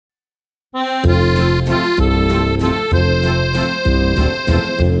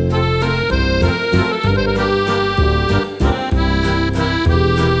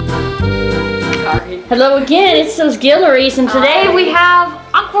Hello again, it's those Guilleries, and today we have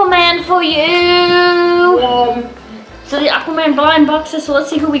Aquaman for you! So the Aquaman blind boxes, so let's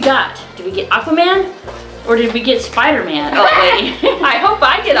see who we got. Did we get Aquaman? Or did we get Spider-Man? Oh wait. I hope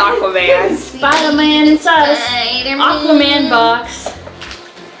I get Aquaman. Spider-Man inside Aquaman box.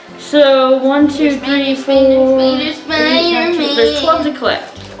 So 1, 2, 3, 4, 8, 9, 10, there's 12 to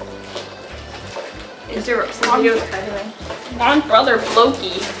collect. Is there somebody else? One brother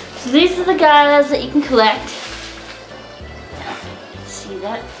Loki. So these are the guys that you can collect. See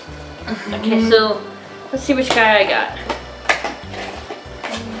that? Okay, so let's see which guy I got.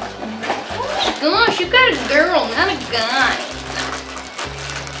 Gosh, you got a girl, not a guy.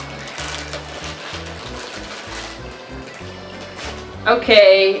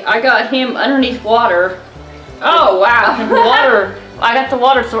 Okay, I got him underneath water. Oh wow. Water. I got the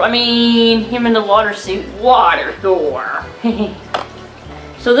water Thor. I mean, him in the water suit. Water Thor.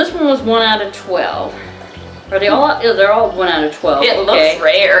 So this one was 1 out of 12. Are they all? They're all 1 out of 12. It looks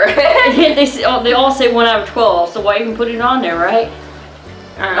rare. they all say 1 out of 12. So why even put it on there, right?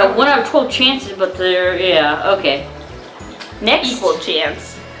 1 out of 12 chances, but they're okay. Next, Equal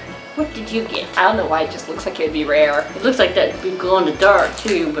chance. what did you get? I don't know why it just looks like it'd be rare. It looks like that'd be glow in the dark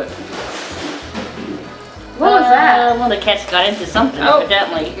too, but What was that? One of the cats got into something,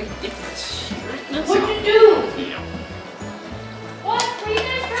 evidently. What'd you do? What? Were you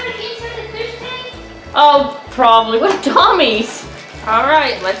guys trying to get inside the fish tank? Oh, probably. What dummies?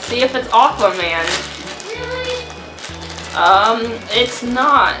 Alright, let's see if it's Aquaman. Really? It's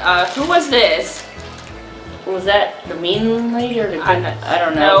not. Who was this? What was that? The mean lady or the? I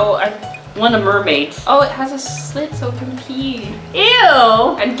don't No, know. One of the mermaids. oh, it has a slit so it can pee.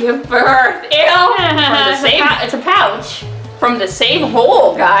 Ew! And give birth. Ew! It's a pouch. From the same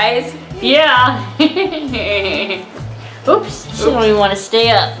hole, guys. Yeah. Oops. She don't even want to stay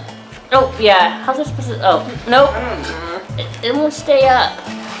up. Oh, yeah. How's this supposed to? Oh, nope. I don't know. It won't stay up.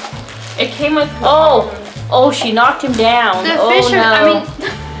 It came with. Oh, she knocked him down. The oh, fish are, no. I mean,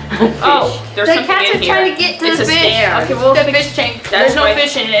 Oh, there's the something cats in are here. trying to get to It's the a fish. stand. Okay, we'll The fix- fish tank. That's There's no why-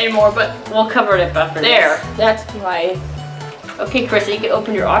 fish in it anymore, but We'll cover it up after There. this. That's why. Okay, Chris, you can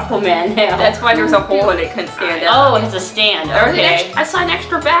open your Aquaman now. That's why there's a hole and it couldn't stand up. Oh, it has a stand. There's Okay. I saw an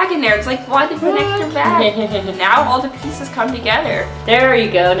extra bag in there. It's like, why did they put an extra bag? Now all the pieces come together. There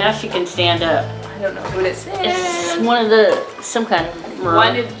you go. Now she can stand up. I don't know what it says. It's one of some kind of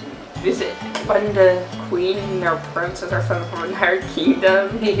mermaid. One the queen or princess or something from another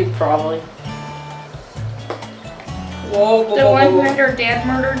kingdom? Probably. Whoa, the one who had her dad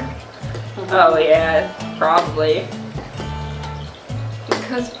murdered. Oh yeah, probably.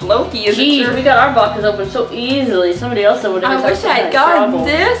 Because Loki is Jeez, we got our boxes open so easily. Somebody else would have I wish I'd gotten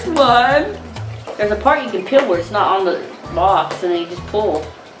this one. There's a part you can peel where it's not on the box, and then you just pull.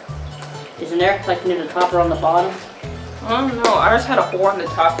 Isn't there? Like near the top or on the bottom? I don't know. Ours had a hole on the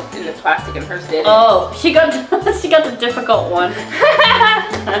top in the plastic, and hers didn't. Oh, she got the difficult one.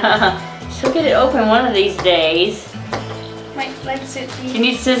 She'll get it open one of these days. Let's sit. You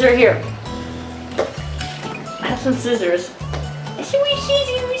need scissors here. I have some scissors.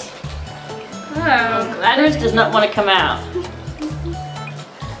 Hers does not want to come out.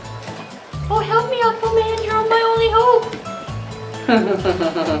 Oh, help me, Aquaman! You're my only hope.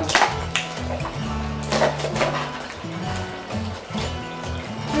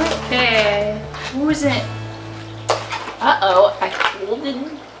 Okay. Who is it? Uh-oh, I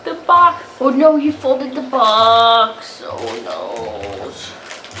folded the box. Oh no, you folded the box. Oh no.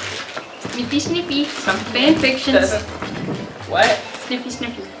 Sniffy Sniffy. Some fan fictions. What? Sniffy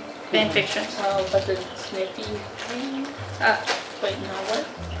Sniffy. Fan fictions. Oh, but the sniffy. Wait, no, what?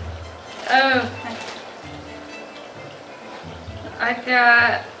 Oh. I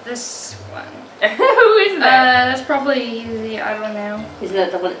got this one. Who is that? That's probably the, I don't know. Isn't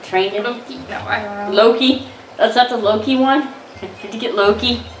that the one that trained him? Loki? No, I don't know. Loki? That's not the Loki one? Did you get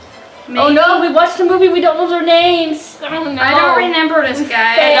Loki? Maybe. Oh no, we watched the movie, we don't know their names. I don't know. I don't remember this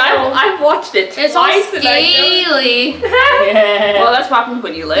guy. And I've watched it It's all twice and I scaly. Yeah. Well, that's what happens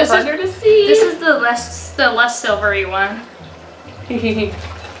when you live This is- under the sea. This is the less silvery one.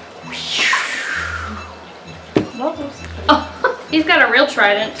 Oh, he's got a real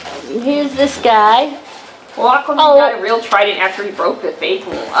trident. Here's this guy. Well, Aquaman got a real trident after he broke the fake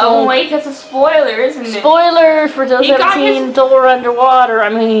one. Oh wait, that's a spoiler, isn't it? Spoiler for those He that got haven't seen Thor underwater. I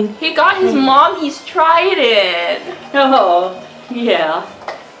mean, He got his mommy's trident. oh, yeah.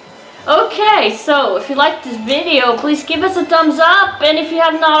 Okay, so if you liked this video, please give us a thumbs up. And if you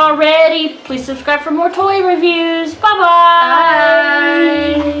have not already, please subscribe for more toy reviews. Bye-bye.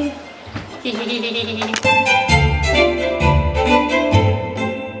 Bye.